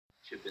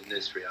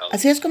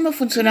Así es como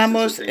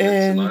funcionamos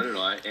en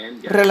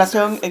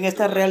relación en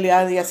esta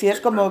realidad y así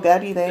es como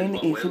Gary, Dane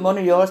y Simón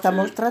y yo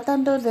estamos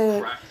tratando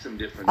de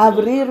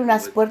abrir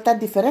unas puertas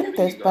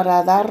diferentes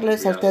para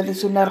darles a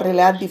ustedes una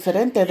realidad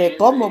diferente de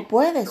cómo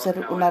puede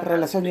ser una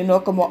relación y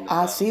no como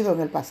ha sido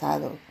en el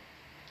pasado.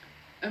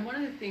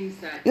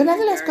 Y una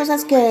de las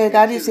cosas que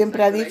Gary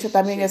siempre ha dicho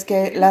también es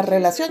que la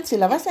relación, si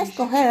la vas a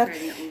escoger,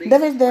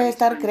 debes de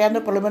estar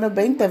creando por lo menos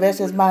 20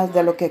 veces más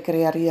de lo que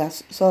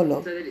crearías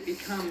solo.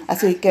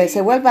 Así que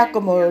se vuelva,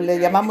 como le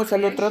llamamos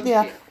el otro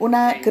día,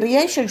 una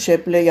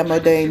creationship, le llamó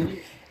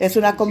Dane. Es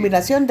una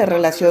combinación de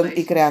relación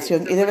y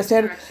creación y debe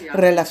ser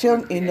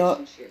relación y no...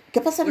 ¿Qué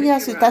pasaría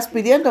si estás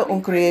pidiendo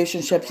un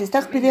creationship? Si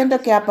estás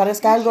pidiendo que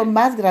aparezca algo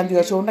más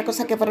grandioso, una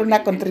cosa que fuera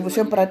una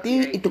contribución para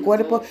ti y tu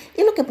cuerpo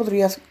y lo que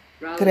podrías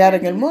crear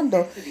en el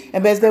mundo,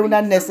 en vez de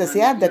una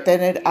necesidad de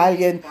tener a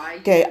alguien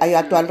que hay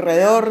a tu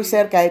alrededor,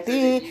 cerca de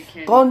ti,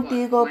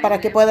 contigo,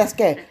 para que puedas,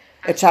 ¿qué?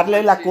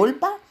 ¿Echarle la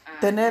culpa?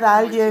 ¿Tener a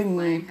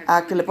alguien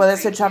a que le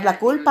puedes echar la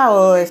culpa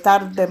o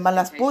estar de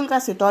malas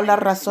pulgas y todas las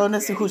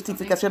razones y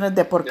justificaciones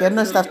de por qué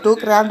no estás tú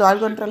creando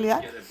algo en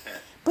realidad?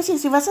 Pues sí,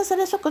 si vas a hacer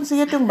eso,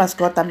 consíguete un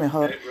mascota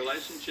mejor.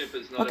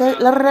 Okay,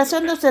 la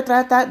relación no se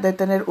trata de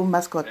tener un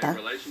mascota.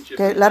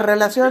 Okay, la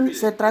relación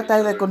se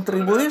trata de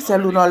contribuirse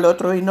el uno al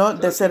otro y no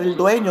de ser el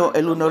dueño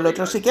el uno al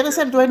otro. Si quieres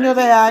ser dueño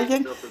de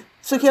alguien,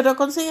 sugiero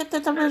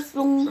consíguete tal vez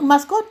un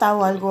mascota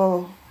o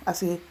algo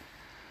así.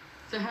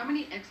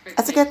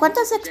 Así que,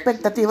 ¿cuántas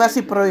expectativas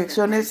y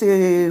proyecciones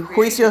y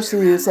juicios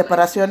y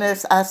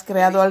separaciones has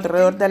creado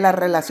alrededor de la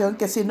relación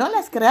que si no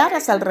las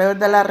crearas alrededor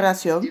de la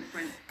relación,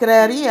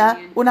 crearía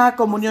una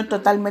comunión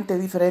totalmente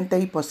diferente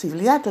y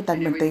posibilidad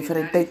totalmente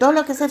diferente? Y todo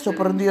lo que es eso,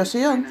 por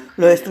Diosión,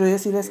 lo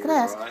destruyes y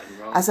descreas.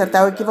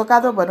 Acertado,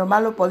 equivocado, bueno,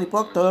 malo,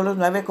 podipoc, todos los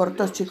 9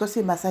 cortos, chicos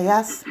y más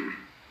allá.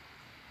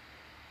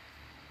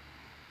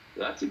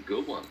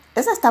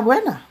 Esa está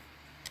buena.